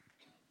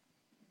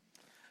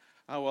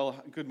Oh, well,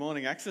 good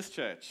morning, Access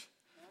Church.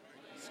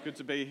 It's good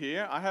to be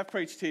here. I have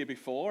preached here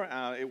before.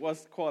 It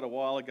was quite a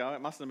while ago.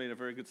 It must have been a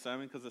very good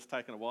sermon because it's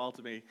taken a while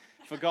to be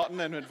forgotten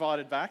and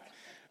invited back.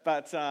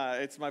 But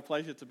it's my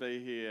pleasure to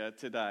be here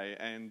today.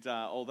 And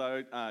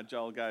although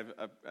Joel gave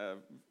a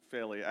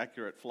fairly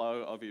accurate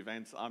flow of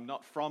events, I'm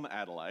not from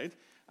Adelaide.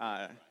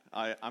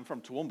 I'm from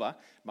Toowoomba,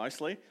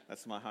 mostly.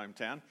 That's my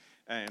hometown.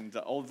 And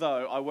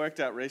although I worked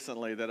out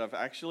recently that I've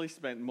actually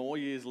spent more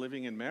years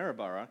living in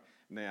Maryborough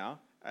now,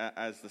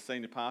 as the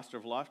senior pastor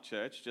of Life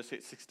Church, just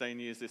hit 16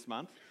 years this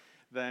month,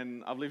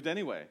 than I've lived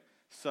anywhere.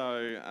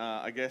 So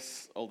I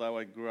guess, although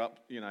I grew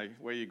up,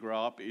 where you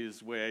grow up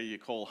is where you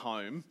call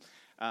home,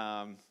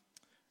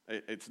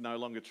 it's no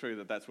longer true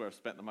that that's where I've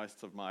spent the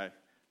most of my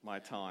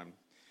time.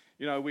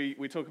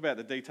 We talk about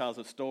the details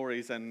of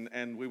stories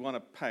and we want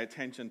to pay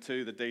attention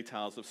to the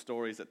details of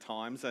stories at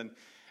times. And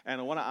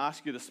I want to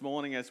ask you this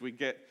morning as we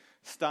get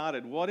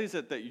started, what is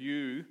it that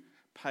you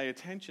pay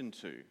attention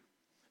to?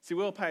 See,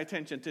 we all pay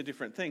attention to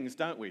different things,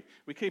 don't we?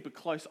 We keep a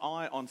close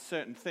eye on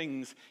certain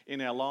things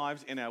in our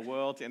lives, in our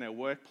world, in our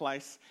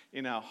workplace,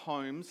 in our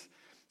homes.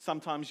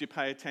 Sometimes you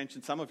pay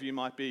attention. Some of you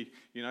might be,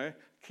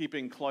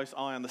 keeping close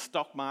eye on the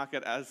stock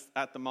market as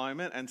at the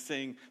moment and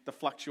seeing the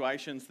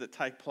fluctuations that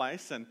take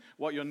place and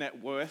what your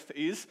net worth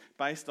is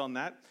based on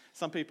that.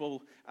 Some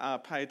people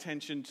pay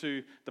attention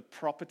to the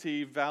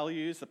property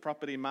values, the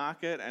property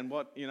market, and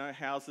what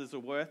houses are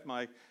worth.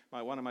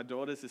 One of my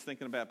daughters is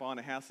thinking about buying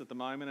a house at the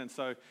moment, and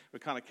so we're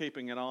kind of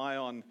keeping an eye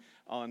on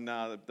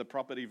the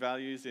property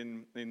values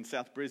in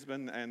South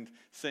Brisbane and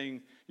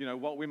seeing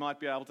what we might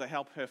be able to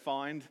help her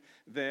find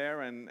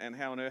there, and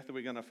how on earth are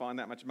we going to find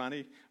that much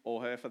money,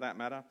 or her for that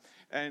matter.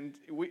 And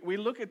we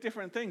look at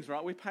different things,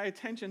 right? We pay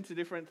attention to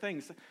different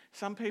things.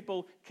 Some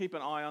people keep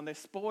an eye on their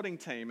sporting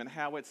team and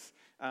how it's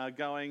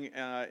going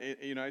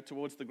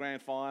towards the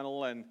grand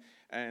final, and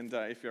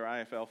if you're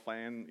an AFL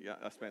fan,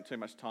 I spent too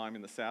much time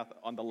in the south.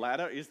 On the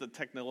ladder is the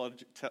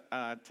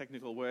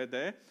technical word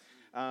there,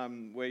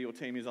 where your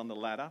team is on the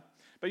ladder.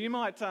 But you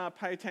might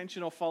pay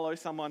attention or follow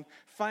someone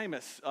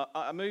famous,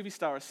 a movie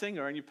star, a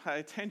singer, and you pay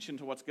attention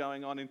to what's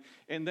going on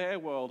in their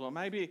world. Or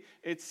maybe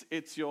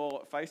it's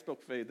your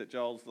Facebook feed that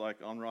Joel's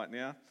on right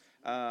now,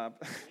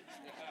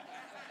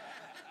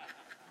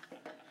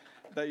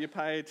 that you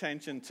pay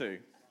attention to.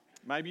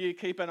 Maybe you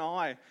keep an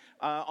eye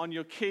on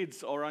your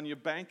kids or on your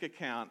bank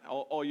account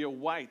or your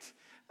weight.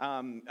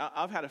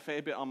 I've had a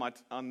fair bit on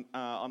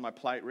my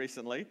plate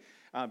recently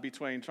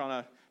between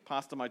trying to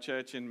pastor my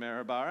church in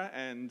Maryborough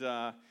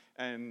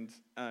and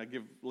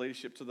give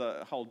leadership to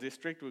the whole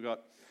district. We've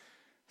got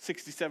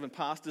 67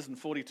 pastors and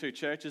 42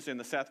 churches in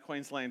the South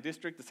Queensland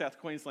district. The South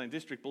Queensland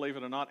district, believe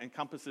it or not,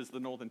 encompasses the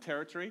Northern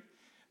Territory.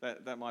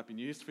 That might be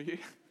news for you.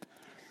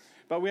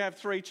 But we have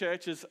three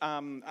churches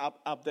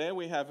up there.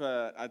 We have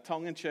a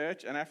Tongan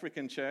church, an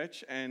African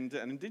church, and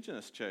an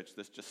Indigenous church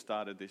that's just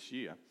started this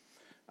year,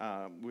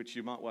 which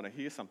you might want to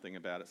hear something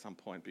about at some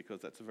point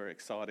because that's a very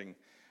exciting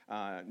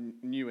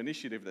new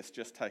initiative that's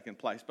just taken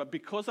place. But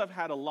because I've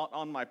had a lot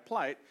on my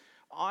plate,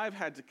 I've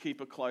had to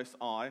keep a close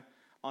eye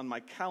on my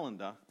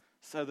calendar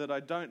so that I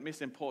don't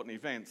miss important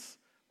events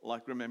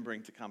like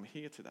remembering to come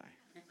here today.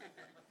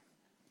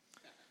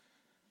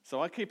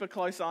 So I keep a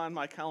close eye on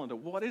my calendar.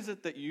 What is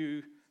it that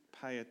you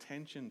pay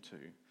attention to?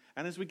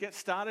 And as we get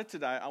started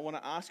today, I want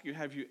to ask you,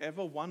 have you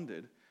ever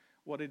wondered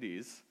what it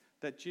is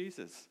that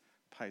Jesus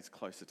pays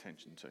close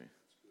attention to?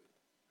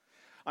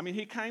 I mean,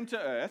 he came to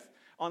earth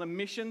on a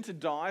mission to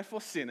die for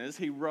sinners.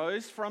 He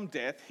rose from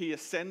death. He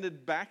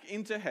ascended back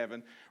into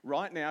heaven.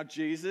 Right now,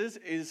 Jesus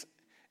is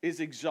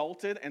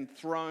exalted and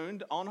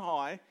throned on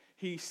high.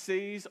 He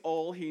sees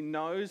all. He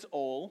knows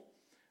all.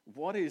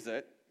 What is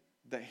it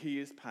that he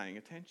is paying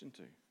attention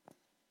to?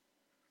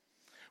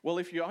 Well,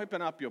 if you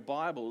open up your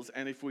Bibles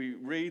and if we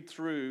read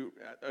through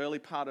the early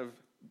part of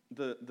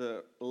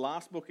the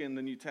last book in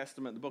the New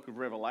Testament, the book of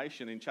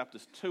Revelation, in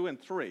chapters 2 and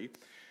 3,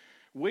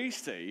 we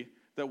see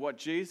that what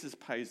Jesus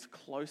pays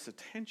close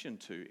attention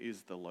to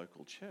is the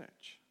local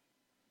church.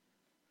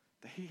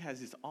 That he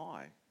has his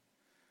eye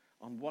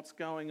on what's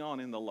going on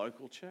in the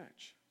local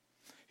church.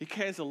 He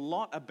cares a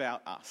lot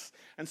about us.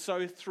 And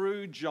so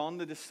through John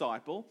the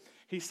disciple,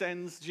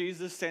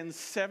 Jesus sends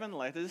 7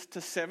 letters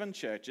to 7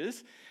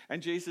 churches,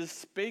 and Jesus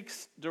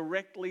speaks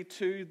directly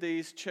to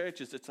these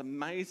churches. It's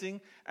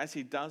amazing as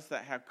he does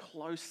that how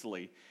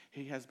closely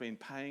he has been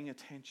paying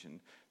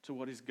attention to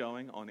what is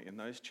going on in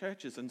those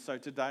churches. And so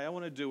today I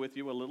want to do with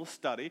you a little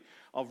study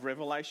of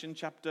Revelation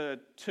chapter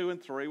 2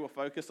 and 3. We'll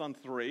focus on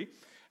 3.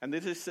 And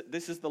this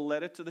is the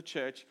letter to the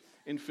church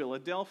in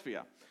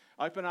Philadelphia.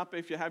 Open up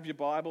if you have your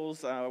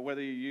Bibles,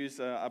 whether you use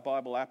a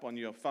Bible app on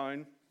your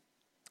phone.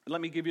 Let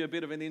me give you a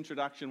bit of an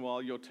introduction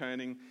while you're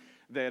turning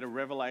there to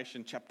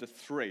Revelation chapter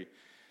 3.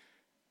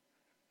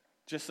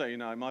 Just so you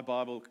know, my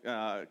Bible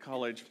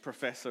college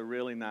professor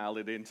really nailed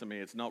it into me.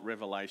 It's not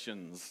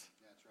Revelations.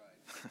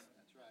 That's right.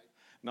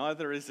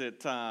 Neither is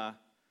it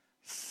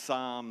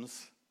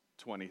Psalms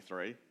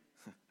 23,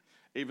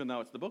 even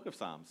though it's the book of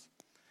Psalms.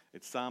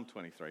 It's Psalm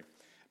 23,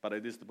 but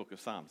it is the book of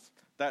Psalms.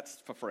 That's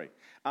for free.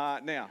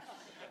 Now,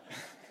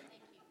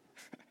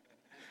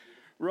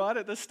 Right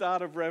at the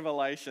start of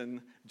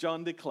Revelation,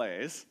 John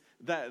declares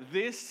that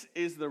this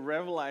is the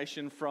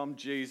revelation from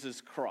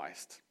Jesus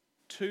Christ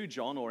to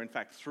John, or in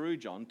fact through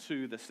John,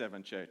 to the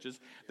seven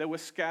churches that were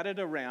scattered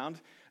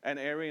around an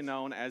area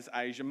known as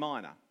Asia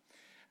Minor,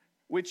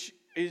 which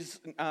is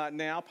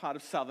now part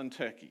of southern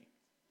Turkey.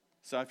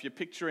 So if you're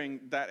picturing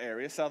that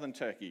area, southern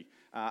Turkey,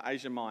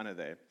 Asia Minor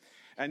there.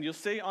 And you'll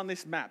see on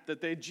this map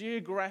that they're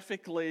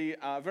geographically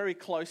very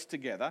close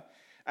together.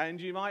 And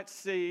you might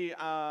see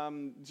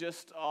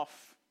just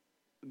off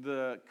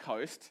the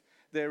coast,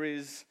 there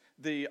is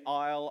the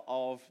Isle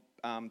of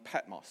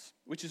Patmos,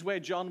 which is where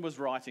John was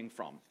writing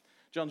from.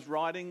 John's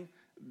writing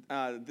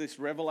this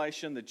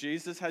revelation that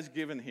Jesus has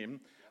given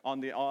him on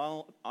the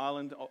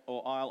island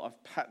or Isle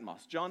of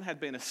Patmos. John had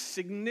been a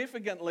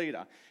significant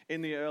leader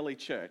in the early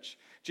church.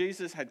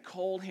 Jesus had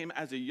called him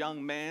as a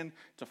young man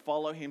to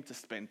follow him, to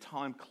spend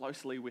time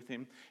closely with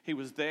him. He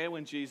was there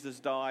when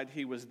Jesus died.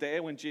 He was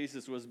there when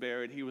Jesus was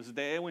buried. He was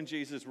there when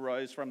Jesus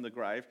rose from the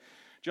grave.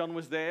 John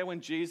was there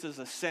when Jesus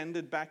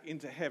ascended back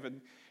into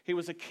heaven. He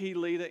was a key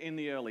leader in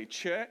the early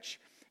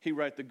church. He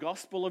wrote the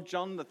Gospel of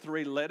John, the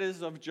 3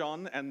 letters of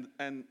John, and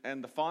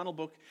the final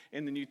book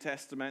in the New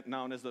Testament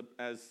known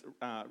as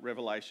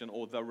Revelation,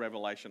 or the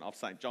Revelation of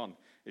St. John,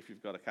 if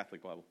you've got a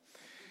Catholic Bible.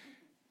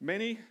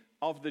 Many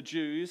of the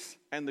Jews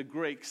and the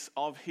Greeks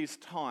of his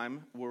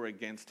time were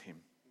against him.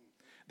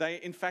 They,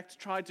 in fact,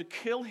 tried to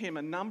kill him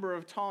a number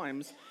of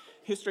times,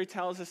 history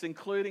tells us,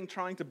 including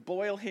trying to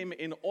boil him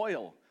in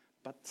oil,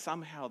 but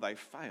somehow they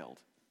failed.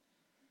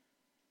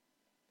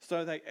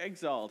 So they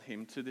exiled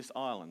him to this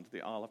island,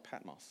 the Isle of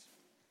Patmos.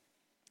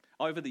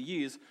 Over the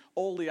years,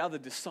 all the other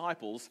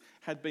disciples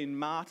had been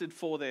martyred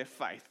for their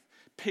faith.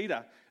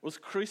 Peter was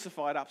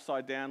crucified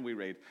upside down, we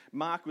read.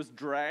 Mark was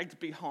dragged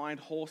behind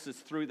horses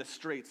through the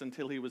streets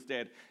until he was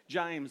dead.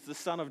 James, the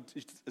son of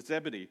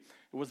Zebedee,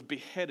 was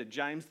beheaded.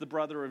 James, the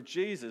brother of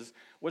Jesus,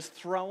 was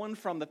thrown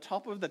from the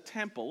top of the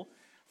temple,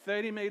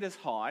 30 meters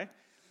high,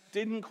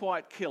 didn't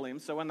quite kill him,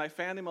 so when they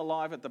found him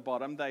alive at the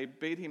bottom, they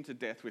beat him to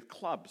death with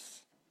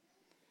clubs.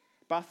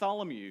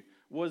 Bartholomew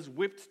was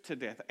whipped to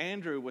death.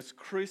 Andrew was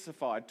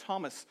crucified.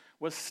 Thomas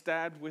was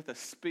stabbed with a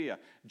spear.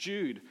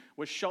 Jude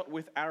was shot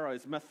with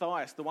arrows.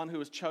 Matthias, the one who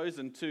was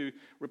chosen to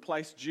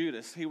replace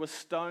Judas, he was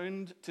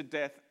stoned to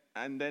death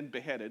and then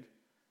beheaded.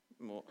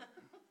 Well,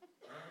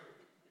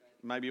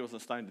 maybe he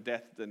wasn't stoned to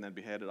death and then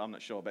beheaded, I'm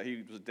not sure, but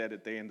he was dead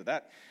at the end of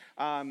that.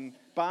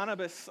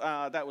 Barnabas,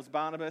 that was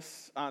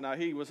Barnabas. No,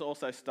 he was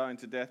also stoned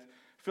to death.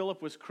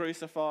 Philip was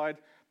crucified.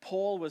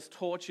 Paul was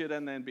tortured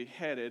and then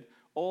beheaded.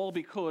 All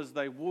because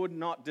they would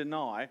not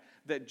deny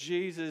that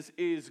Jesus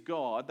is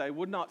God. They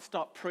would not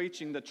stop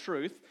preaching the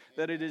truth,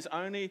 that it is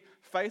only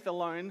faith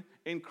alone,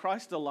 in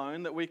Christ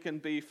alone, that we can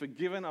be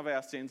forgiven of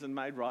our sins and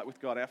made right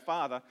with God our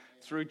Father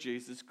through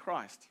Jesus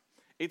Christ.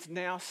 It's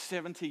now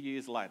 70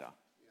 years later.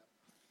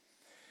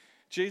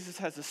 Jesus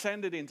has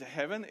ascended into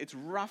heaven. It's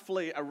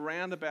roughly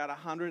around about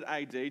 100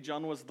 AD.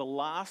 John was the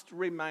last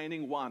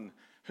remaining one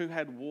who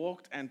had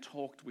walked and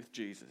talked with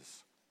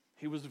Jesus.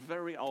 He was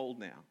very old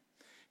now.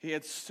 He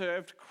had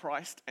served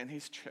Christ and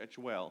his church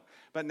well,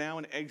 but now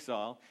in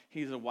exile,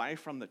 he's away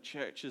from the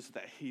churches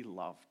that he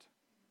loved.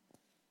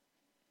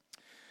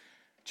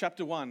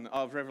 Chapter 1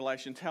 of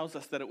Revelation tells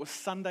us that it was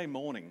Sunday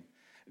morning.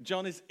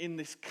 John is in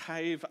this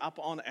cave up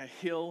on a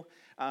hill.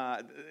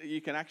 You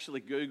can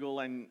actually Google,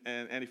 and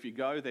if you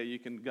go there, you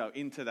can go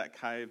into that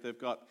cave. They've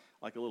got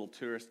like a little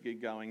tourist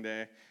gig going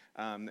there.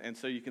 And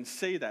so you can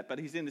see that. But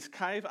he's in this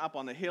cave up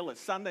on the hill.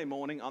 It's Sunday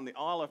morning on the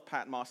Isle of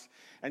Patmos.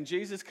 And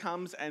Jesus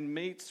comes and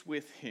meets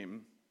with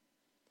him.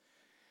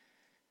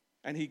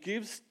 And he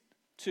gives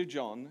to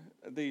John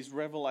these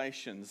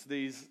revelations,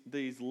 these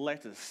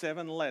letters,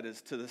 7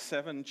 letters to the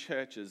 7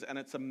 churches. And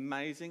it's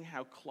amazing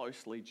how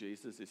closely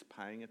Jesus is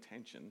paying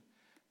attention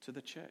to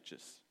the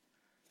churches,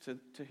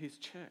 to his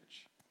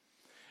church.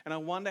 And I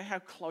wonder how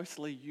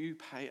closely you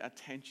pay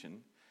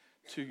attention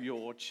to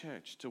your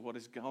church, to what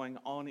is going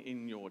on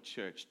in your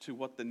church, to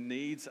what the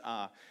needs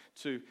are,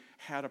 to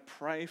how to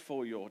pray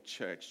for your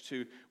church,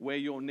 to where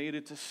you're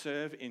needed to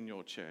serve in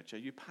your church. Are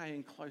you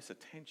paying close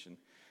attention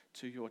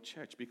to your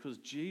church? Because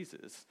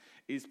Jesus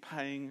is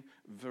paying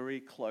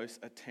very close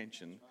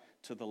attention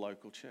to the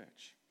local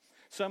church.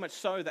 So much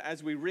so that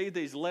as we read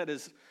these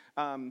letters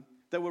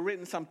that were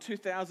written some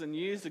 2,000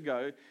 years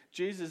ago,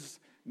 Jesus,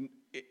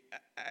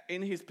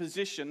 in his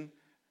position,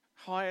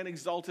 high and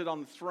exalted on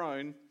the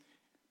throne,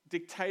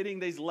 dictating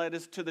these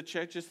letters to the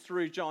churches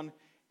through John,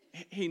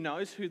 he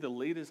knows who the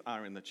leaders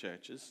are in the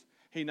churches.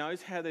 He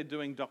knows how they're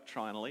doing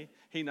doctrinally.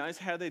 He knows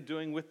how they're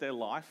doing with their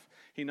life.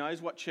 He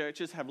knows what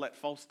churches have let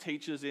false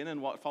teachers in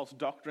and what false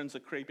doctrines are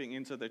creeping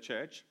into the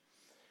church.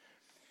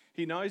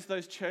 He knows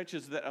those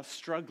churches that are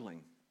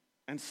struggling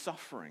and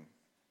suffering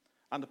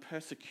under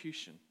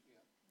persecution.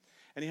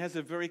 And he has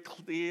a very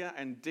clear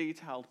and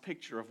detailed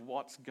picture of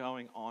what's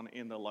going on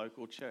in the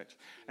local church.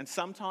 And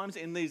sometimes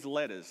in these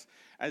letters,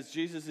 as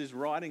Jesus is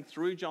writing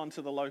through John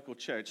to the local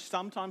church,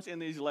 sometimes in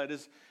these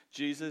letters,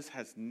 Jesus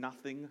has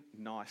nothing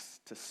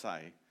nice to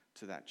say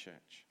to that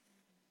church.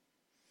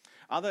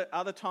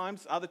 Other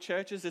times, other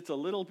churches, it's a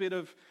little bit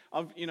of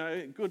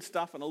good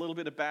stuff and a little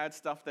bit of bad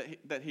stuff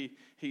that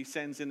he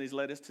sends in his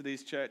letters to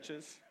these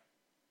churches.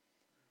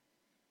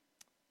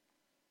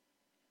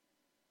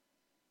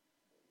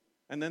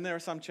 And then there are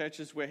some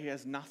churches where he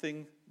has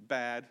nothing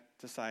bad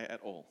to say at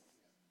all.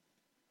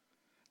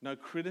 No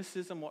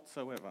criticism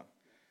whatsoever,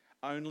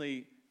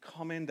 only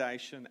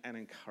commendation and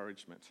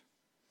encouragement.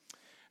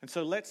 And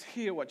so let's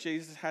hear what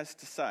Jesus has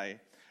to say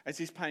as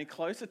he's paying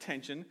close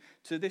attention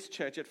to this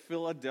church at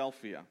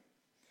Philadelphia.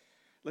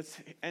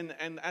 And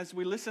as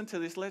we listen to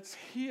this, let's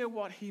hear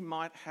what he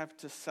might have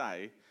to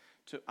say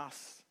to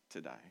us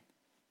today.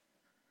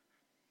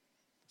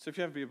 So if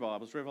you have your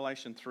Bibles,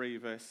 Revelation 3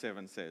 verse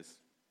 7 says,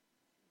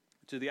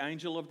 "To the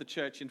angel of the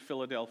church in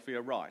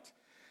Philadelphia write,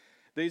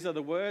 these are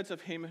the words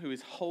of him who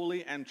is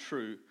holy and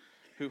true,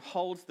 who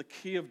holds the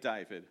key of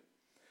David.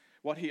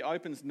 What he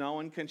opens no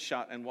one can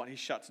shut, and what he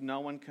shuts no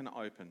one can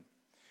open.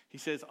 He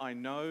says, I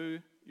know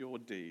your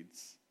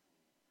deeds."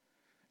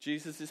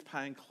 Jesus is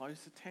paying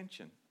close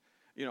attention.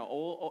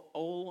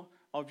 All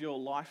of your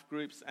life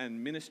groups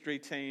and ministry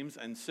teams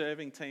and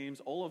serving teams,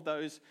 all of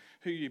those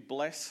who you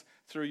bless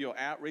through your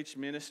outreach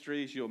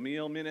ministries, your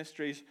meal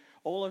ministries,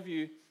 all of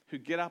you who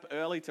get up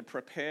early to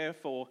prepare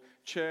for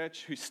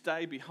church, who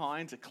stay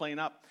behind to clean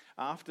up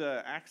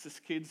after Access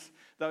Kids,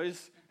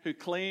 those who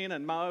clean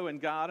and mow and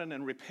garden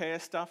and repair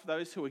stuff,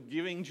 those who are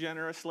giving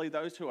generously,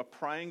 those who are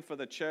praying for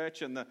the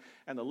church and the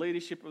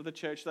leadership of the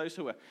church, those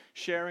who are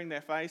sharing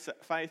their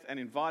faith and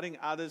inviting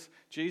others.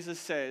 Jesus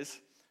says,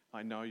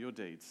 I know your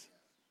deeds.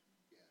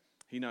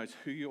 He knows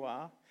who you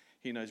are.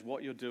 He knows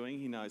what you're doing.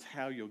 He knows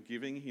how you're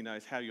giving. He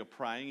knows how you're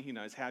praying. He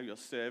knows how you're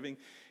serving.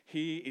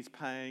 He is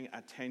paying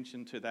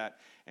attention to that,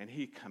 and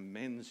he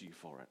commends you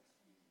for it.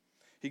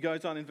 He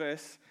goes on in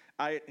verse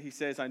 8, he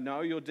says, I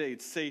know your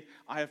deeds. See,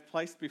 I have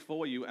placed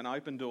before you an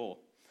open door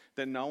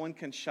that no one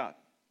can shut.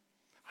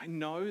 I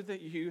know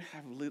that you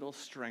have little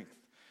strength,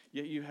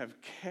 yet you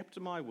have kept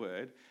my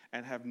word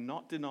and have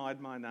not denied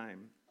my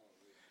name.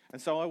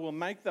 And so I will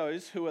make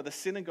those who are the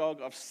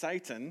synagogue of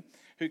Satan,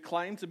 who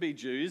claim to be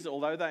Jews,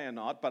 although they are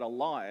not, but are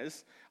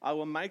liars, I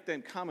will make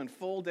them come and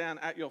fall down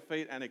at your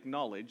feet and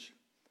acknowledge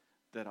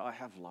that I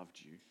have loved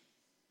you.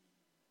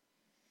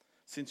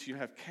 Since you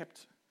have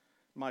kept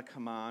my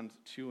command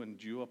to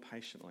endure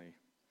patiently,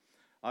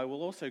 I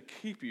will also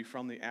keep you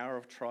from the hour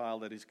of trial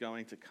that is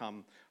going to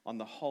come on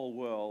the whole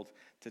world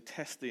to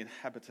test the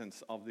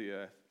inhabitants of the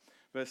earth.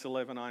 Verse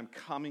 11, I am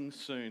coming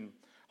soon.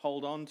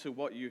 Hold on to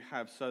what you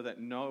have so that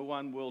no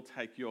one will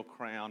take your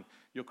crown.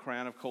 Your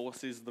crown, of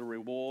course, is the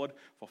reward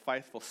for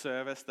faithful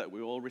service that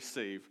we all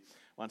receive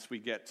once we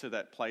get to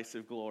that place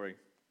of glory.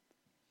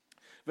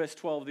 Verse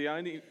 12,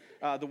 the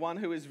one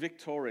who is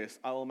victorious,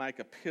 I will make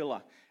a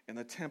pillar in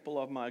the temple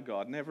of my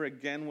God. Never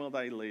again will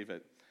they leave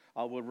it.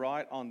 I will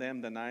write on them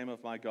the name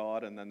of my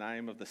God and the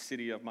name of the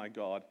city of my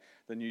God,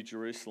 the New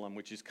Jerusalem,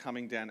 which is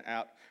coming down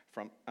out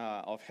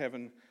of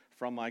heaven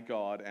from my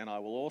God. And I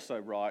will also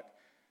write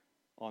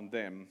on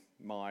them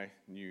my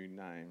new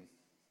name.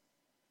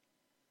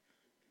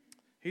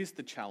 Here's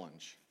the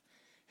challenge.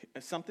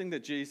 Something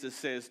that Jesus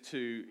says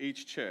to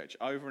each church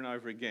over and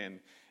over again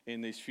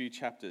in these few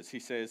chapters. He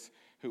says,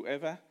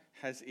 whoever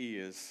has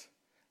ears,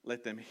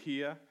 let them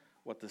hear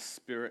what the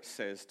Spirit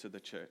says to the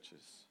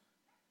churches.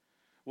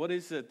 What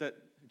is it that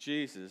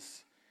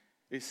Jesus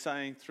is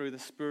saying through the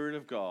Spirit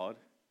of God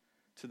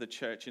to the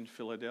church in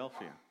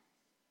Philadelphia?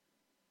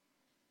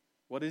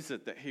 What is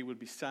it that he would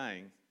be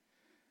saying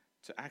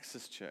to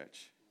Access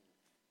Church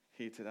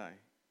here today?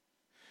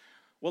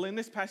 Well, in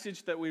this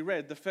passage that we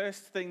read, the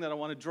first thing that I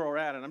want to draw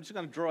out, and I'm just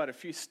going to draw out a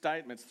few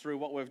statements through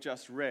what we've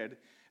just read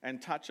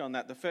and touch on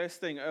that. The first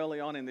thing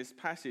early on in this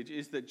passage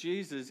is that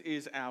Jesus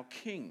is our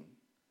King.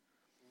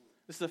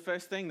 This is the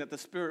first thing that the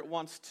Spirit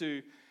wants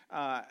to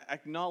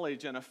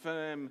acknowledge and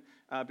affirm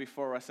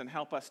before us and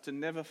help us to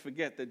never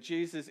forget that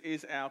Jesus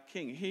is our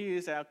King. He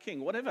is our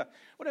King.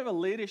 Whatever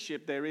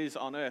leadership there is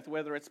on earth,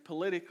 whether it's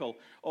political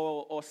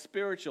or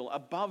spiritual,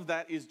 above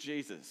that is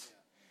Jesus.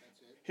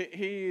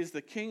 He is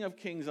the King of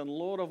kings and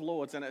Lord of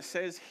lords, and it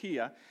says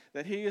here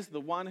that he is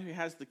the one who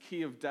has the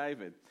key of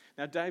David.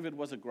 Now, David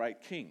was a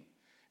great king.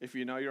 If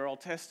you know your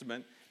Old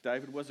Testament,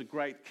 David was a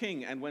great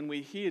king, and when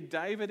we hear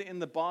David in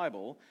the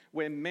Bible,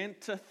 we're meant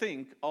to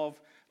think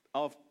of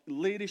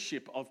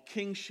leadership, of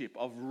kingship,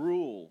 of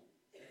rule.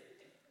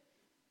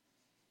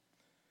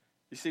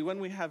 You see, when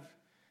we have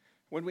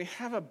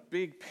a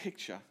big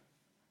picture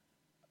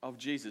of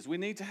Jesus, we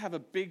need to have a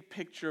big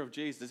picture of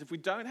Jesus. If we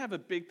don't have a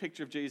big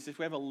picture of Jesus, if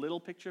we have a little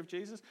picture of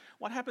Jesus,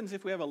 what happens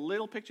if we have a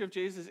little picture of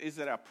Jesus is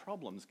that our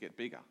problems get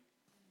bigger.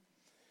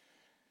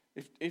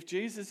 If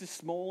Jesus is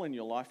small in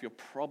your life, your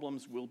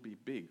problems will be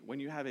big. When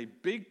you have a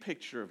big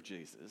picture of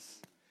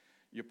Jesus,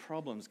 your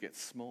problems get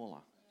smaller.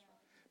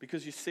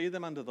 Because you see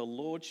them under the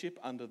lordship,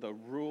 under the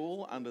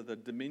rule, under the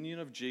dominion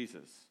of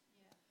Jesus.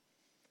 Yeah.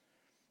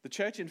 The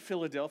church in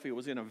Philadelphia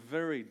was in a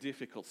very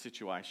difficult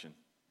situation.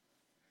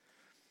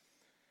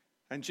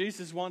 And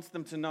Jesus wants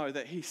them to know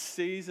that he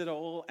sees it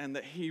all and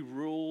that he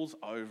rules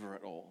over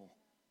it all.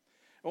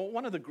 Well,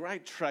 one of the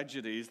great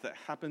tragedies that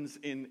happens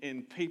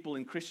in people,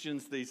 in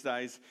Christians these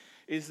days,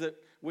 is that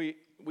we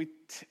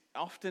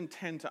often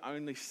tend to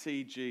only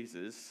see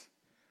Jesus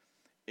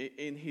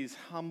in his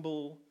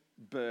humble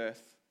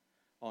birth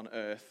on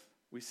earth.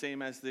 We see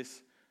him as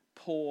this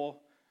poor,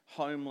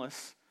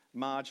 homeless,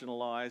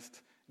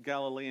 marginalized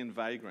Galilean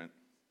vagrant.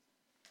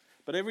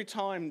 But every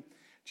time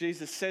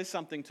Jesus says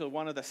something to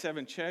one of the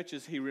 7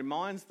 churches, he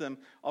reminds them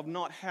of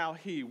not how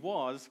he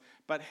was,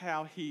 but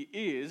how he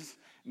is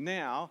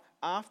now,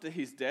 after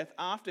his death,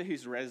 after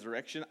his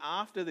resurrection,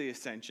 after the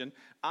ascension,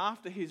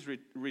 after his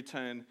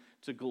return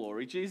to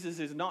glory. Jesus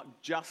is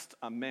not just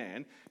a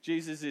man.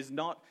 Jesus is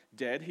not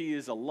dead. He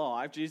is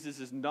alive. Jesus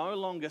is no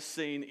longer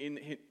seen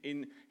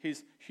in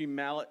his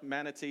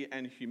humanity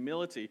and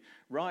humility.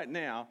 Right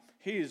now,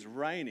 he is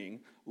reigning,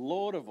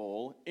 Lord of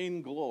all,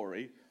 in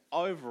glory,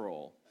 over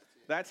all.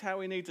 That's how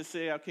we need to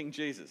see our King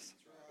Jesus.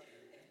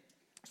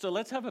 So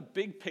let's have a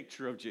big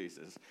picture of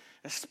Jesus,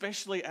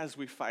 especially as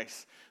we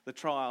face the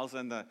trials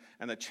and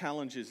the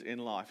challenges in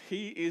life.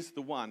 He is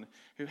the one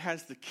who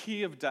has the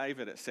key of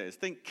David, it says.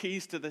 Think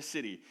keys to the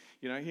city.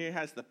 You know, he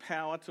has the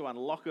power to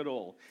unlock it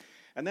all.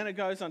 And then it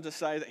goes on to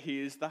say that he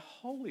is the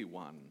Holy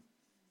One.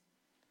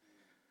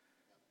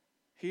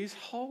 He is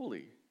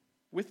holy,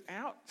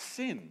 without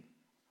sin,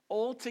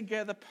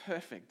 altogether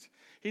perfect.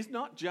 He's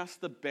not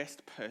just the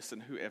best person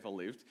who ever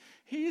lived.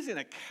 He is in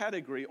a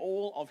category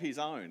all of his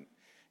own.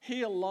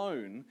 He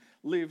alone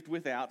lived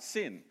without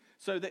sin,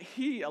 so that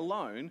he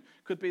alone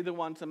could be the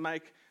one to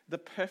make the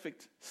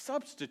perfect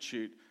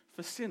substitute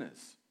for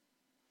sinners.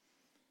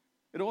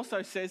 It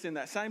also says in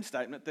that same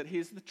statement that he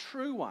is the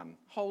true one,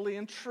 holy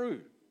and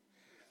true.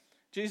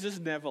 Jesus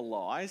never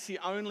lies. He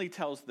only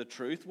tells the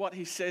truth. What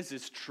he says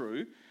is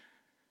true.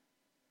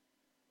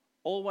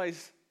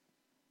 Always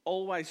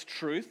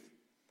truth.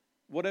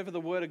 Whatever the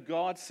Word of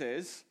God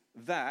says,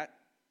 that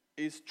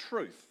is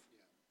truth.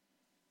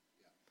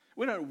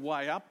 We don't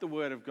weigh up the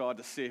Word of God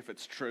to see if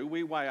it's true.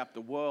 We weigh up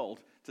the world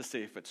to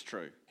see if it's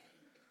true.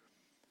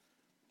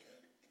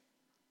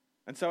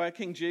 And so our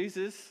King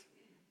Jesus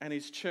and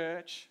his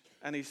church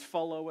and his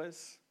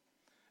followers,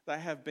 they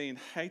have been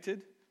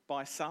hated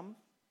by some,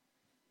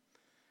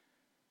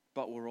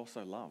 but we're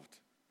also loved.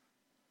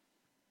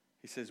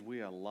 He says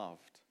we are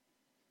loved.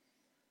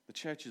 The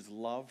church is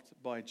loved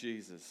by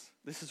Jesus.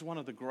 This is one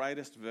of the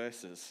greatest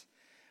verses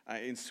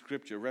in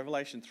Scripture.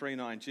 Revelation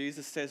 3:9,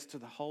 Jesus says to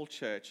the whole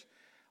church,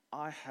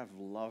 I have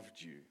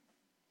loved you.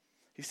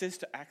 He says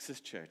to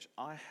Access Church,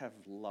 I have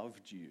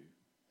loved you.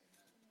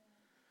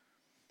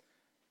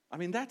 I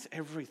mean, that's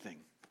everything,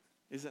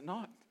 is it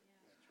not?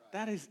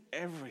 That is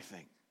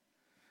everything.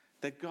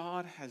 That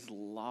God has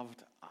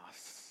loved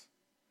us.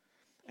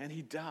 And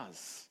he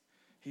does.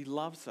 He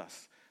loves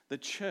us. The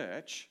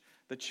church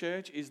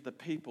is the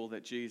people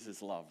that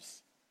Jesus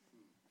loves.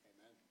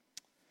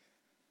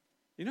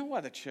 You know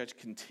why the church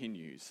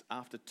continues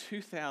after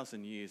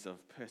 2,000 years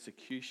of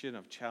persecution,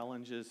 of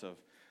challenges,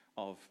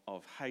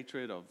 of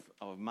hatred, of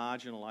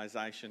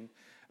marginalization?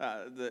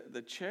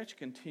 The church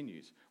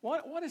continues.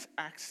 Why does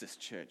Access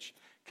Church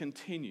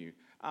continue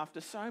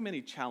after so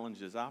many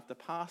challenges, after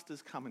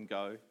pastors come and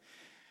go,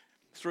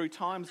 through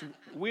times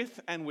with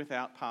and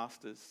without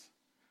pastors,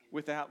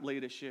 without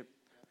leadership,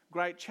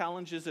 great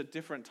challenges at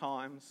different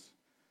times?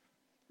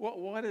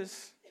 Why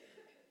does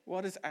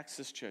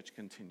Access Church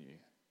continue?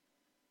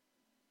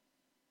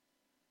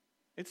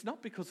 It's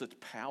not because it's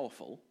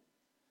powerful.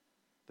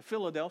 The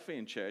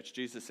Philadelphian church,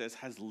 Jesus says,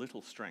 has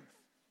little strength.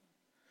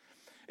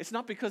 It's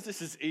not because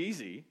this is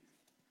easy.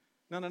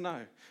 No.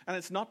 And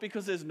it's not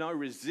because there's no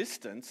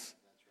resistance.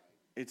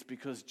 It's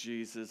because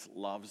Jesus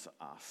loves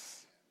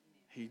us.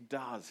 He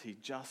does. He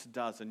just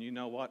does. And you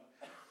know what?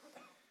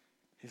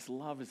 His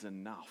love is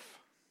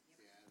enough.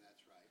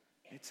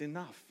 It's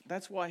enough.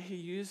 That's why he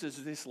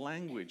uses this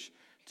language,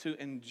 to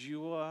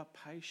endure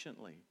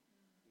patiently.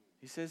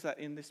 He says that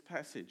in this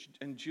passage,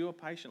 endure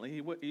patiently.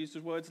 He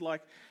uses words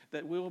like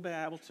that we'll be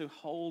able to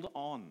hold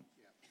on.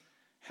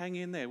 Hang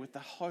in there with the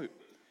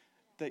hope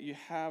that you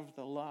have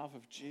the love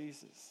of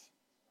Jesus.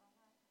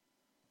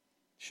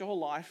 Sure,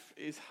 life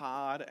is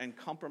hard and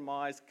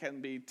compromise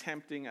can be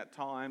tempting at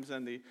times,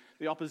 and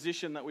the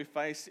opposition that we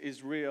face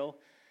is real.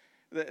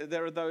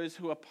 There are those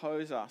who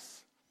oppose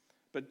us.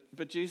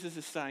 But Jesus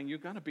is saying, you're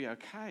going to be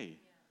okay.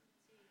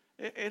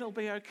 It'll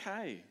be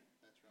okay.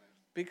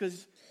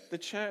 Because the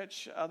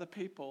church are the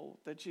people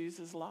that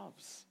Jesus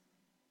loves.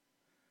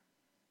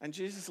 And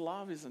Jesus'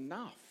 love is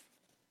enough.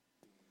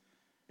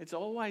 It's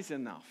always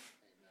enough.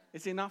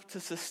 It's enough to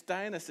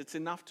sustain us. It's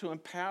enough to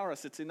empower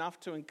us. It's enough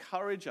to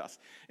encourage us.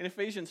 In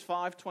Ephesians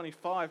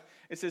 5:25,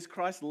 it says,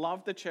 Christ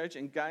loved the church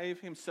and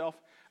gave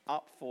himself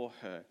up for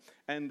her.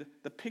 And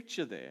the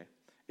picture there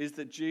is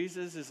that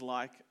Jesus is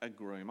like a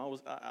groom. I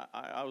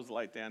was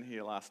late down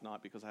here last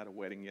night because I had a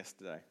wedding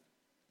yesterday.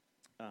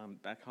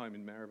 Back home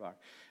in Maribor.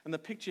 And the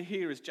picture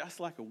here is just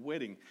like a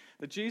wedding.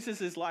 That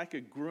Jesus is like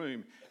a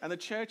groom and the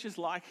church is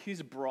like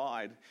his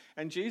bride.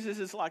 And Jesus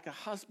is like a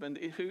husband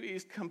who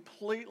is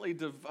completely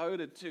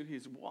devoted to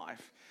his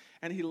wife.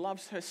 And he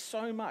loves her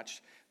so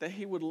much that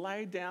he would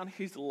lay down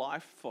his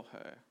life for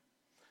her,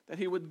 that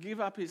he would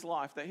give up his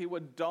life, that he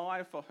would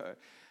die for her,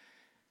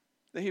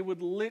 that he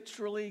would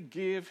literally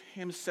give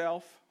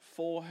himself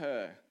for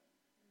her.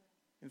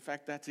 In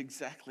fact, that's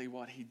exactly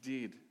what he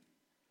did.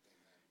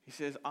 He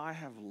says, I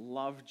have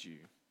loved you.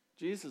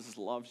 Jesus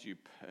loves you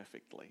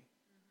perfectly.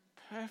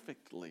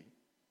 Perfectly.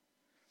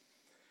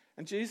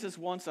 And Jesus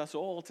wants us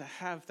all to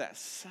have that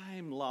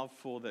same love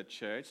for the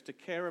church, to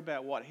care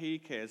about what he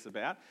cares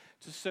about,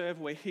 to serve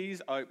where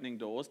he's opening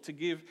doors, to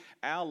give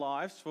our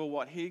lives for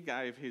what he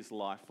gave his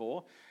life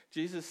for.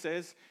 Jesus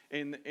says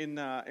in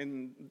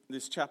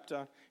this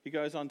chapter, he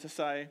goes on to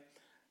say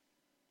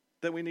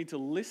that we need to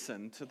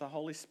listen to the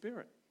Holy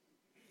Spirit.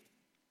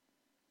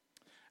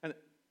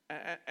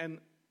 And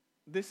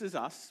this is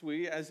us,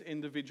 we as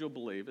individual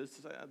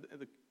believers,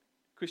 the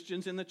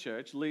Christians in the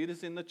church,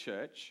 leaders in the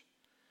church,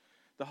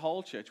 the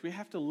whole church, we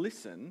have to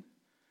listen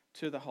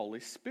to the Holy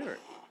Spirit.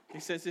 He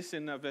says this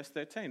in verse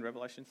 13,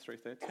 Revelation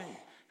 3:13.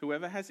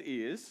 Whoever has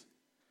ears,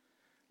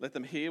 let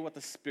them hear what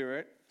the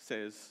Spirit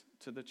says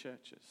to the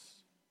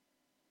churches.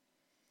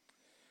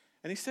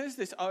 And he says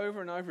this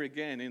over and over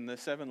again in the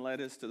 7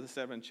 letters to the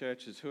 7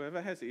 churches.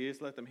 Whoever has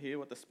ears, let them hear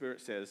what the Spirit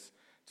says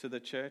to the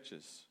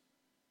churches.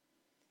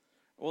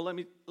 Well, let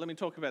me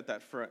talk about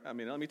that for a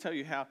minute. Let me tell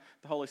you how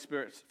the Holy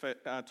Spirit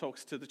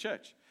talks to the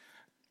church.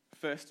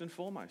 First and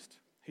foremost,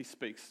 he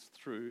speaks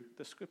through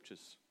the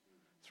Scriptures,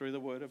 through the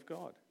Word of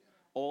God.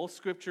 All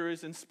Scripture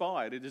is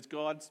inspired. It is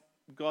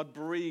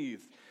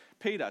God-breathed.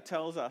 Peter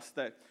tells us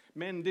that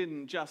men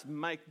didn't just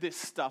make this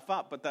stuff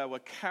up, but they were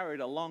carried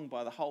along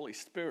by the Holy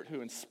Spirit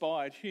who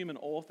inspired human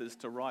authors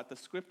to write the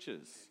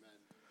Scriptures.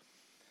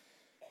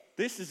 Amen.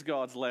 This is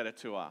God's letter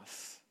to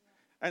us.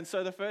 And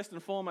so the first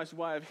and foremost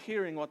way of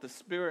hearing what the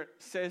Spirit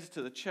says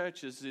to the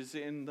churches is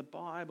in the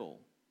Bible.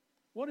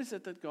 What is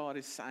it that God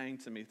is saying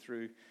to me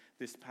through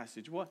this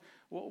passage? What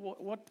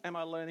am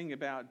I learning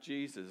about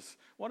Jesus?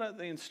 What are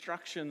the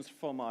instructions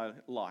for my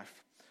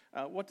life?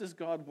 What does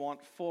God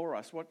want for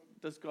us? What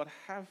does God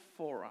have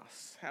for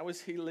us? How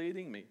is he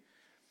leading me?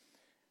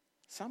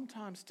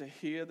 Sometimes to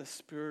hear the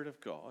Spirit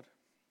of God,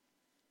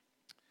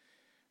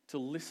 to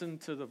listen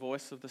to the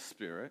voice of the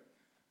Spirit,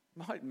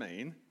 might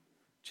mean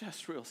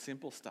just real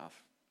simple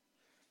stuff.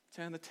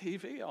 Turn the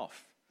TV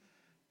off.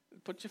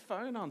 Put your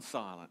phone on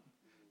silent.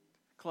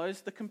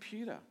 Close the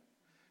computer.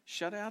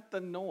 Shut out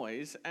the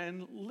noise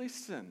and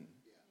listen.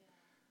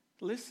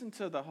 Listen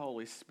to the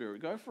Holy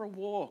Spirit. Go for a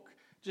walk.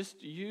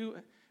 Just you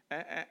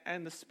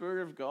and the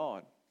Spirit of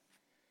God.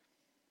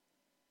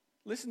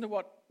 Listen to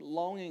what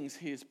longings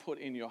he has put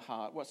in your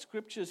heart, what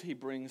scriptures he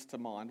brings to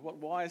mind, what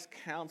wise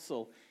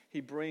counsel he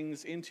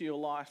brings into your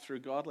life through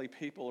godly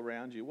people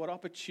around you, what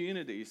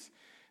opportunities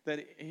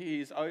that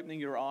he is opening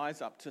your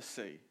eyes up to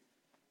see.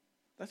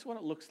 That's what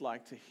it looks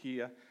like to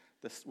hear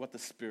what the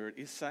Spirit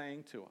is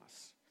saying to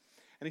us.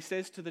 And he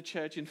says to the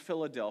church in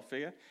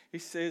Philadelphia, he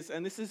says,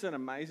 and this is an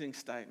amazing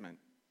statement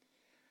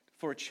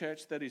for a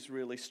church that is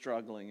really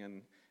struggling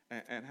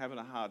and having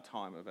a hard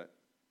time of it.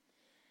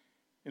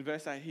 In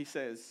verse 8, he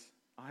says,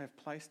 I have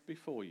placed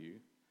before you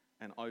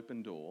an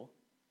open door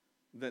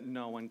that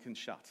no one can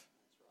shut.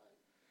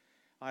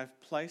 I have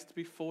placed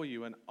before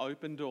you an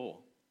open door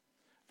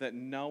that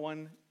no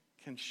one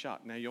can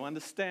shut. Now, you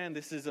understand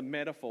this is a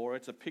metaphor.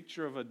 It's a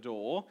picture of a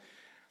door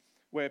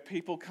where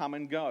people come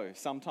and go.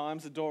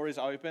 Sometimes the door is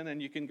open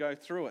and you can go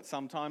through it.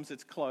 Sometimes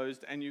it's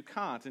closed and you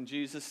can't. And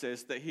Jesus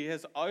says that he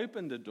has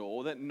opened a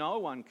door that no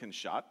one can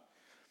shut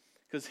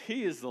because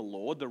he is the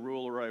Lord, the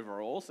ruler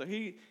over all. So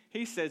he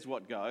says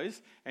what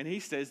goes, and he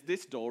says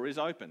this door is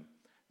open.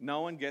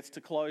 No one gets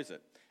to close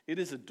it. It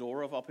is a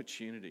door of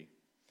opportunity.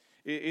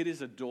 It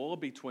is a door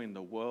between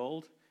the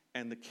world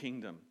and the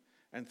kingdom.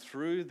 And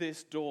through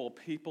this door,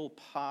 people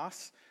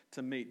pass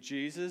to meet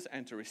Jesus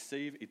and to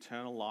receive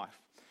eternal life.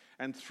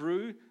 And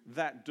through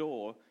that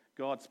door,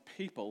 God's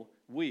people,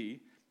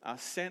 we are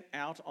sent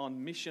out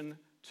on mission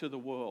to the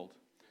world,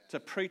 to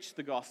preach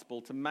the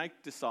gospel, to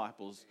make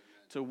disciples,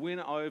 to win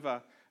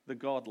over the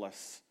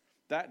godless.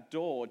 That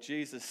door,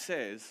 Jesus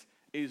says,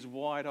 is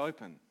wide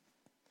open.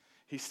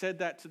 He said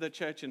that to the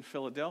church in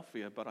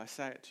Philadelphia, but I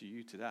say it to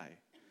you today,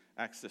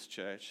 Access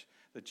Church,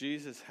 that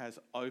Jesus has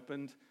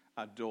opened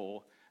a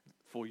door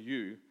for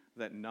you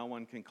that no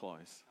one can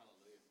close.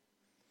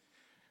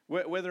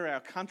 Whether our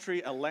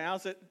country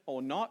allows it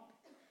or not,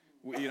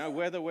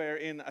 whether we're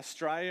in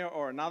Australia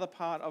or another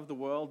part of the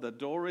world, the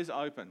door is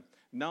open.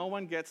 No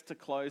one gets to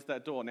close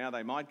that door. Now,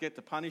 they might get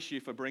to punish you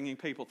for bringing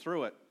people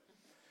through it,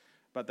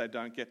 but they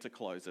don't get to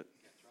close it.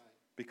 That's right.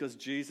 Because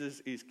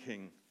Jesus is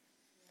King.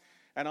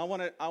 And I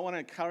want to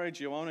encourage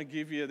you, I want to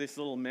give you this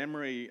little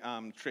memory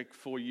trick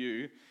for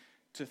you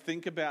to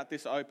think about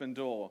this open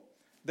door.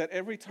 That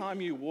every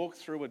time you walk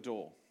through a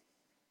door,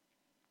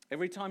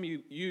 every time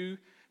you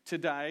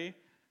today,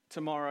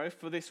 tomorrow,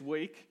 for this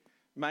week,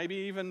 maybe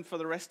even for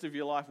the rest of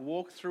your life,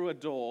 walk through a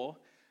door,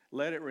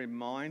 let it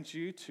remind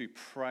you to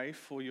pray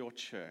for your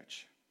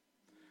church.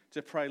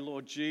 To pray,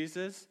 Lord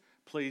Jesus,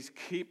 please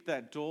keep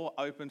that door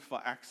open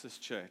for Access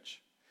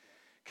Church.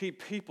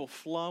 Keep people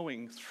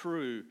flowing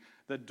through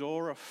the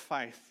door of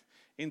faith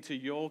into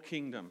your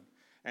kingdom.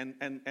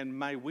 And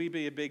may we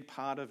be a big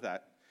part of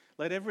that.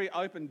 Let every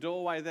open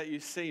doorway that you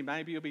see,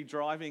 maybe you'll be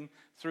driving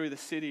through the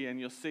city and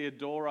you'll see a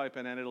door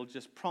open and it'll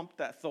just prompt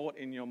that thought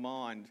in your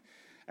mind,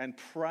 and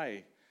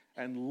pray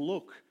and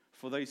look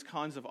for these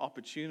kinds of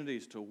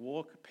opportunities to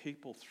walk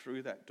people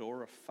through that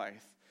door of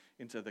faith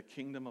into the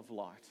kingdom of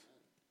light.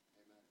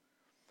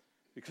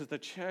 Because the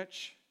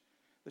church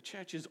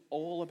is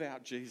all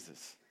about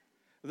Jesus.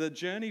 The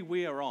journey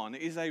we are on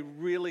is a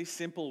really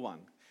simple one.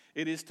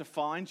 It is to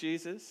find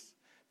Jesus,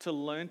 to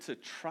learn to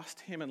trust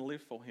him and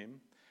live for him,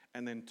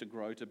 and then to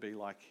grow to be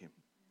like him.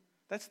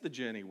 That's the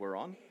journey we're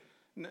on.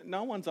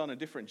 No one's on a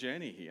different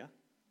journey here.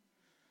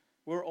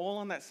 We're all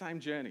on that same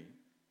journey.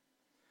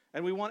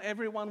 And we want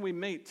everyone we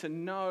meet to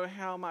know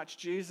how much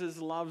Jesus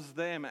loves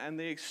them and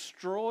the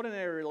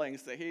extraordinary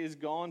lengths that he has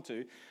gone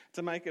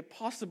to make it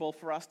possible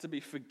for us to be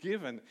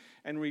forgiven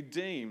and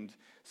redeemed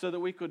so that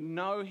we could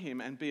know him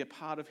and be a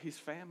part of his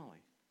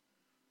family.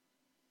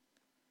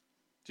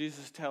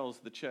 Jesus tells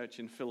the church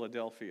in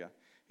Philadelphia,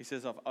 he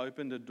says, I've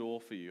opened a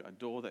door for you, a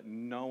door that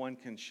no one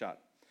can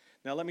shut.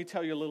 Now, let me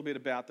tell you a little bit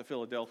about the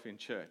Philadelphian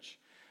church.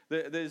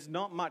 There's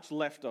not much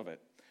left of it.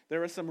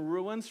 There are some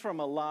ruins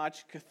from a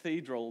large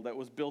cathedral that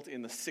was built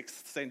in the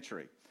 6th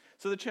century.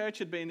 So the church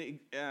had been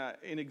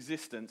in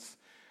existence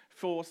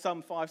for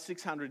some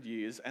 500-600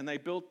 years, and they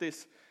built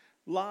this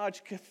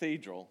large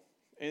cathedral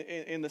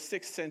in the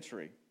 6th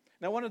century.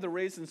 Now, one of the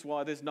reasons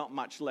why there's not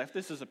much left,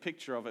 this is a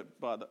picture of it,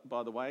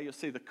 by the way. You'll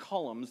see the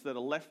columns that are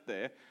left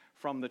there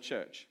from the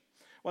church.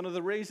 One of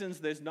the reasons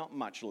there's not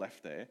much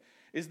left there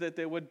is that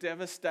there were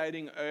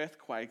devastating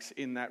earthquakes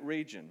in that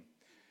region.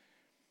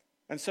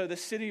 And so the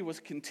city was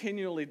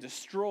continually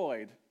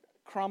destroyed,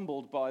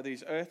 crumbled by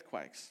these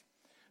earthquakes.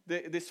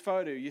 This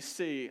photo, you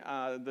see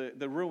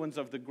the ruins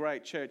of the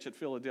great church at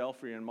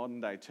Philadelphia in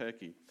modern-day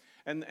Turkey.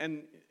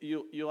 And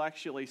you'll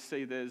actually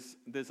see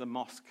there's a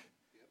mosque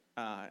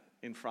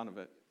in front of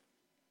it.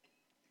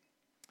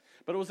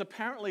 But it was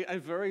apparently a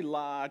very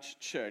large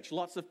church.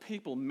 Lots of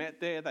people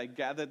met there. They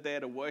gathered there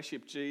to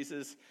worship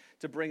Jesus,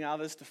 to bring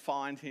others to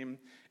find him.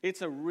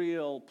 It's a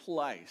real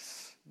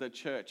place, the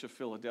Church of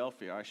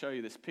Philadelphia. I show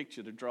you this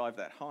picture to drive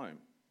that home.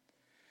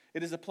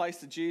 It is a place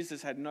that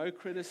Jesus had no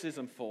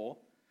criticism for,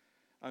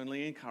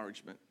 only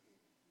encouragement.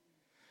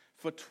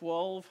 For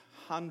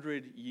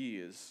 1,200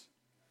 years,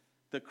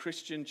 the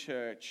Christian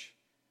church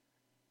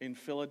in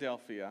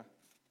Philadelphia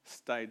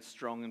stayed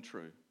strong and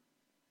true.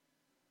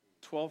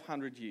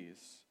 1,200 years.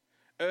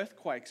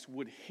 Earthquakes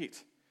would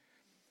hit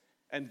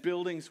and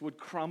buildings would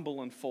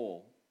crumble and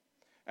fall,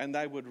 and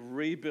they would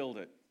rebuild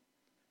it.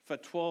 For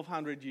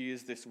 1,200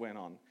 years this went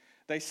on.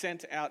 They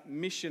sent out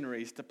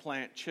missionaries to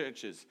plant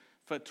churches.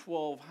 For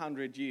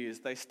 1,200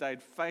 years they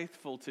stayed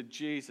faithful to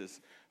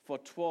Jesus. For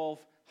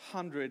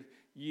 1,200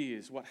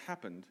 years what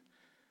happened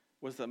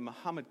was that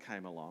Muhammad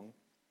came along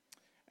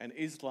and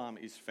Islam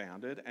is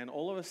founded, and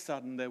all of a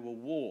sudden there were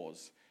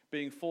wars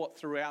being fought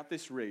throughout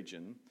this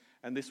region.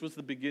 And this was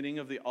the beginning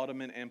of the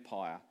Ottoman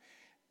Empire.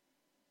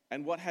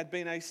 And what had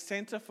been a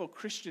center for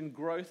Christian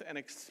growth and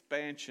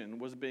expansion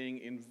was being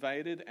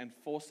invaded and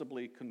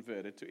forcibly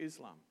converted to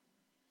Islam.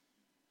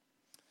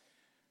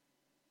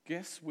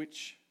 Guess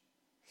which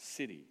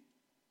city,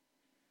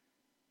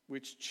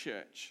 which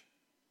church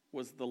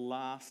was the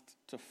last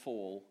to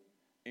fall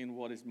in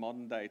what is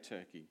modern-day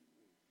Turkey?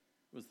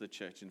 It was the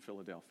church in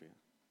Philadelphia.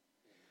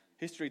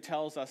 History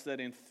tells us that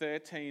in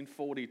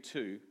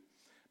 1342,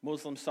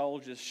 Muslim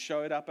soldiers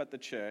showed up at the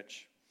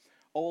church.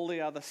 All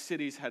the other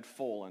cities had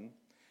fallen.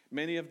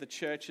 Many of the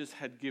churches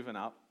had given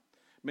up.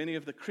 Many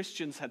of the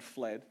Christians had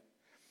fled.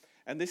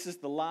 And this is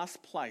the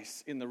last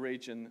place in the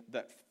region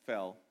that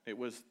fell. It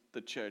was the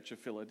Church of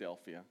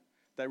Philadelphia.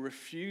 They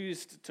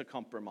refused to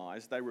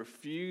compromise. They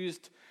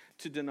refused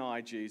to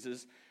deny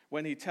Jesus.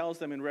 When he tells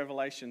them in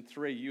Revelation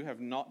 3, you have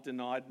not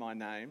denied my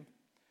name.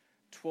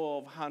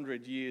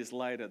 1,200 years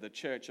later, the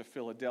Church of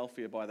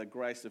Philadelphia, by the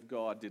grace of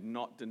God, did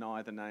not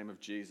deny the name of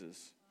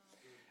Jesus.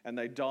 And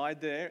they died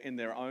there in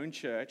their own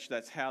church.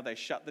 That's how they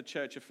shut the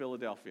Church of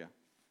Philadelphia.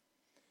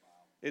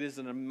 It is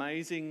an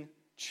amazing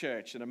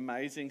church, an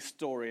amazing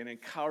story, an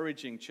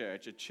encouraging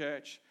church, a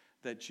church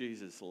that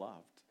Jesus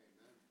loved.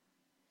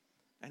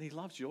 And he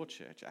loves your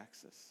church,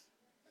 Access.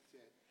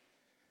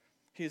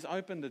 He has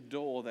opened a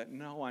door that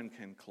no one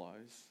can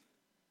close.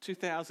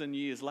 2,000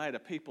 years later,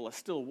 people are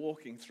still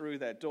walking through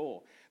that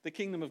door. The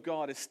kingdom of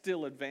God is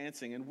still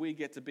advancing, and we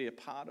get to be a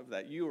part of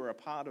that. You are a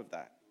part of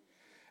that.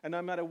 And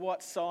no matter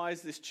what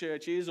size this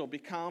church is or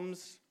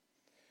becomes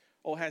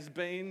or has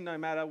been, no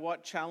matter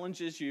what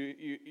challenges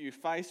you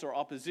face or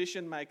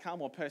opposition may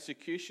come or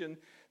persecution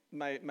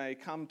may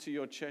come to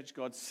your church,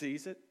 God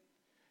sees it.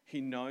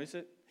 He knows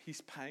it.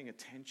 He's paying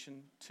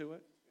attention to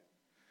it,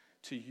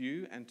 to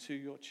you and to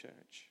your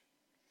church.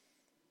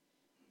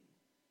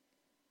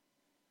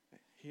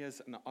 He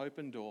has an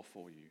open door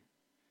for you.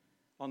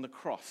 On the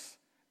cross,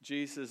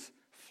 Jesus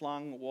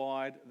flung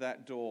wide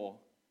that door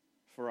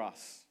for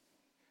us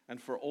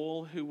and for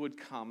all who would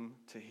come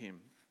to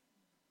him.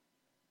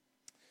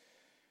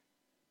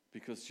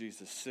 because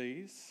Jesus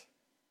sees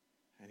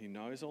and he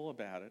knows all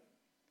about it.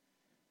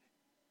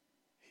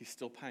 He's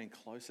still paying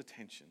close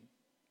attention.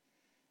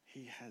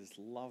 He has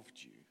loved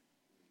you,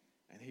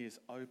 and he has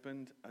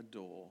opened a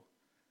door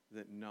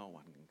that no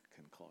one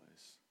can close.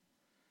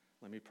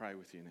 Let me pray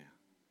with you now.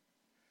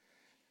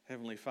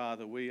 Heavenly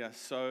Father, we are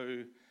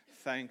so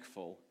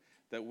thankful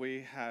that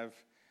we have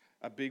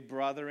a big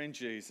brother in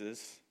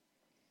Jesus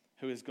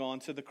who has gone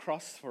to the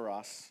cross for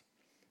us.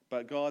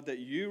 But God, that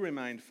you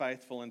remained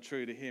faithful and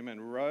true to him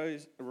and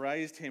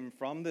raised him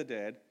from the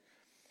dead,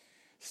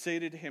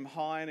 seated him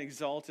high and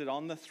exalted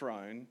on the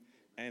throne,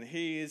 and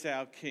he is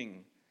our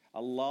King,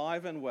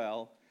 alive and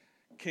well,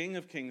 King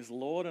of kings,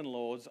 Lord and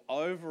lords,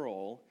 over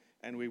all,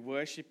 and we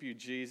worship you,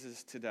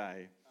 Jesus,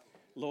 today.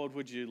 Lord,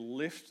 would you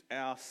lift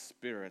our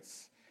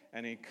spirits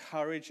and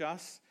encourage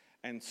us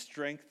and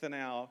strengthen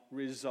our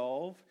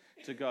resolve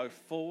to go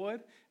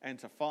forward and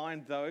to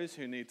find those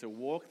who need to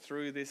walk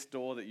through this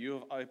door that you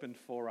have opened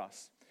for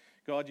us.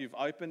 God, you've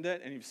opened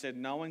it and you've said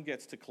no one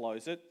gets to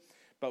close it,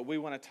 but we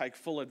want to take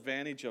full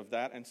advantage of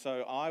that. And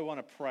so I want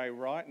to pray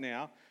right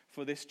now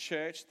for this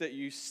church that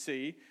you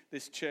see,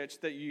 this church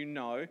that you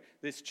know,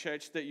 this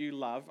church that you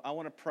love. I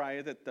want to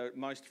pray that the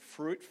most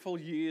fruitful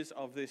years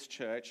of this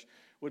church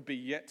would be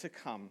yet to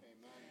come.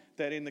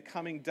 That in the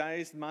coming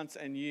days, months,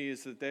 and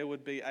years, that there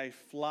would be a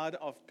flood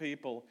of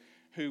people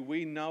who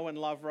we know and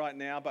love right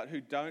now, but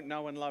who don't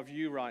know and love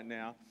you right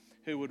now,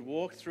 who would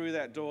walk through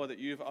that door that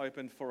you've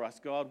opened for us.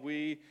 God,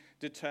 we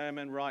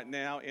determine right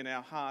now in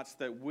our hearts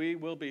that we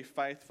will be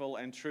faithful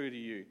and true to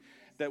you,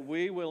 that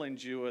we will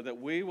endure, that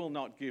we will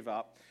not give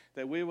up,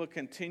 that we will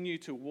continue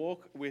to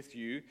walk with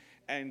you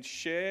and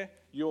share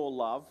your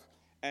love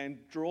and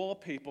draw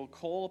people,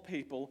 call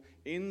people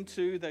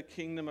into the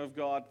kingdom of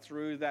God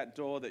through that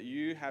door that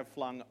you have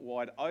flung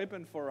wide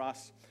open for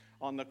us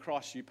on the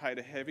cross. You paid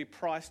a heavy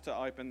price to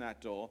open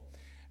that door,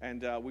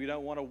 and we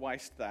don't want to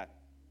waste that.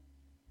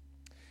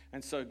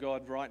 And so,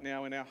 God, right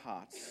now in our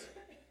hearts,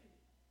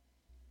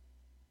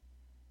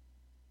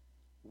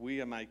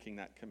 we are making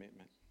that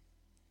commitment.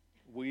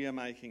 We are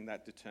making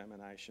that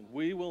determination.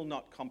 We will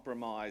not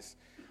compromise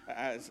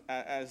as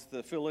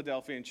the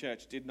Philadelphian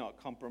church did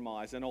not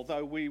compromise. And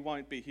although we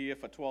won't be here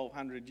for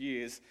 1,200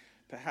 years,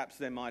 perhaps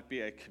there might be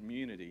a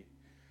community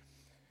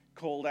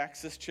called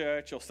Access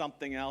Church or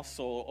something else,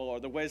 or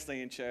the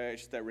Wesleyan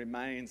Church that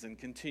remains and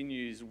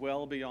continues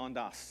well beyond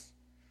us,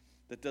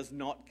 that does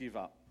not give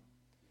up,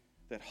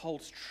 that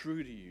holds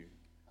true to you.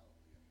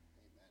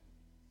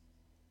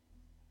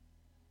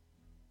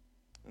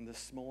 And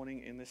this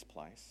morning in this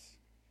place,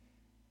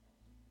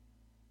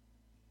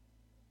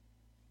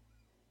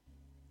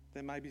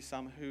 there may be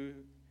some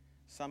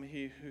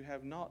here who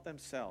have not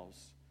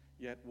themselves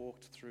yet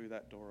walked through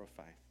that door of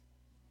faith.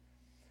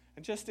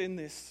 And just in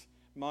this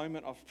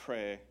moment of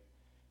prayer,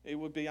 it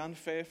would be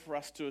unfair for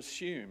us to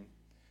assume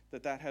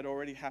that that had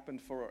already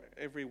happened for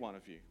every one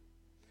of you.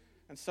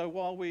 And so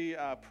while we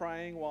are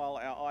praying, while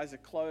our eyes are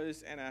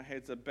closed and our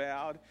heads are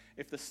bowed,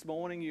 if this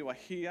morning you are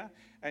here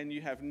and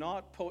you have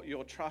not put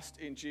your trust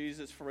in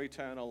Jesus for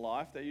eternal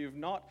life, that you've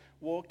not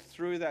walked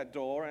through that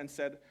door and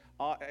said,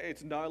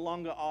 it's no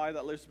longer I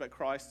that lives, but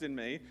Christ in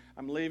me.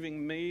 I'm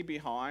leaving me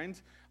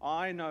behind.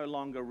 I no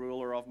longer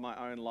ruler of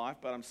my own life,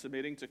 but I'm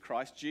submitting to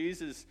Christ.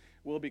 Jesus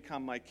will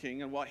become my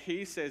king, and what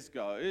he says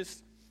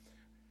goes.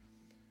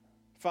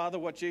 Father,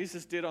 what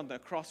Jesus did on the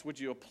cross, would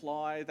you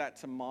apply that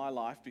to my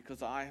life,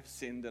 because I have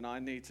sinned and I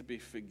need to be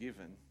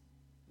forgiven.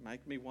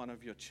 Make me one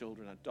of your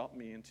children. Adopt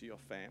me into your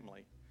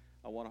family.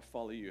 I want to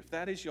follow you. If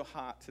that is your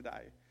heart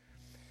today,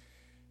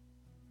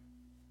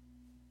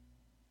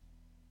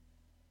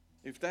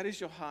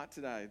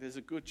 there's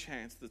a good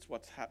chance that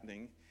what's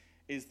happening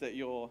is that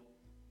your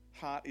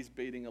heart is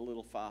beating a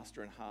little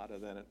faster and harder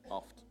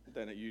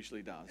than it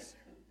usually does.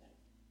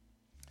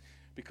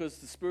 Because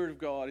the Spirit of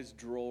God is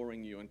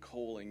drawing you and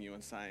calling you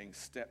and saying,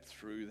 step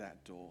through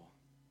that door.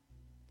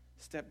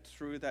 Step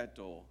through that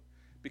door.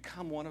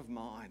 Become one of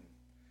mine.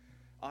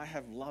 I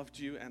have loved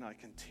you and I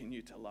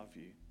continue to love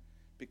you.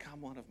 Become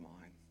one of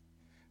mine.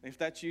 And if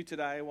that's you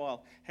today,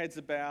 while heads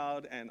are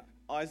bowed and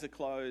eyes are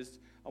closed,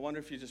 I wonder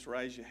if you just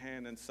raise your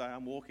hand and say,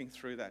 I'm walking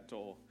through that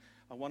door.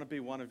 I want to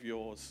be one of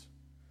yours.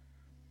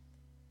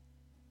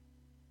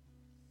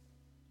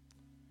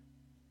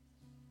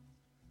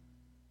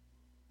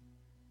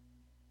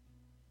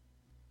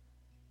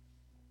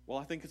 Well,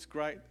 I think it's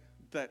great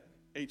that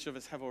each of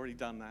us have already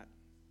done that.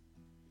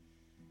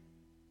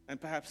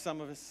 And perhaps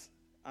some of us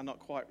are not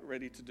quite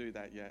ready to do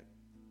that yet.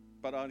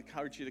 But I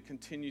encourage you to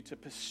continue to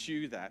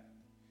pursue that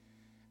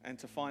and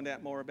to find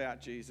out more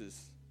about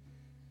Jesus.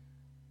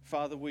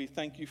 Father, we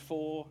thank you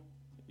for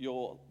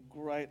your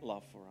great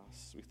love for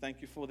us. We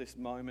thank you for this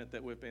moment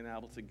that we've been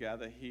able to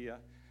gather here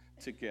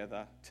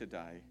together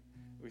today.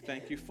 We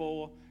thank you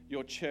for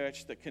your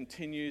church that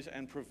continues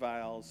and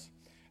prevails.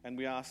 And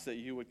we ask that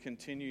you would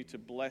continue to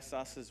bless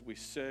us as we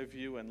serve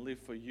you and live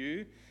for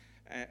you,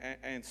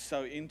 and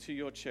sow into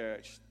your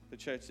church, the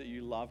church that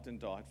you loved and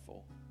died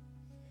for.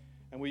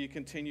 And will you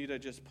continue to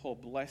just pour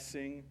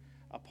blessing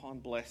upon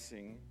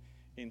blessing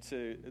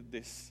into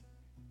this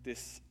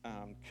this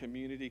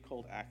community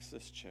called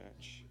Access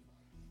Church,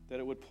 that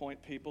it would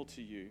point people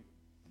to you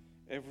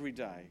every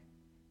day,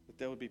 that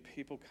there would be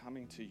people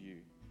coming to you,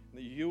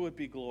 that you would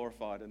be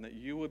glorified and that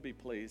you would be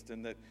pleased,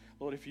 and that,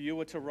 Lord, if you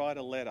were to write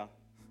a letter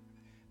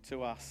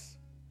to us,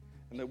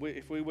 and that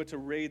if we were to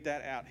read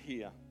that out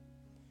here,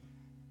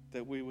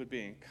 that we would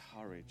be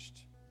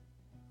encouraged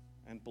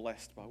and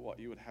blessed by what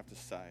you would have to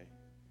say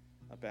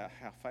about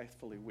how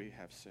faithfully we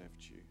have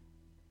served you.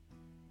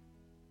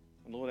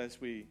 And Lord, as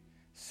we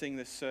sing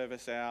this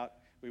service out,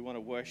 we want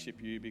to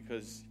worship you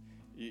because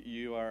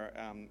you are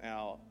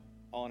our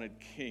honored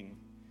King,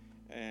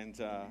 and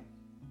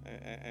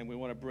we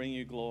want to bring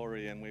you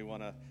glory, and we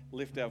want to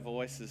lift our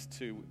voices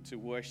to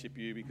worship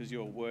you because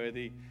you are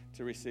worthy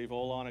to receive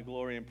all honor,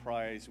 glory, and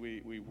praise.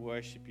 We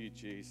worship you,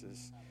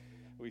 Jesus.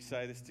 We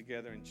say this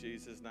together in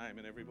Jesus' name,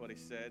 and everybody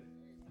said...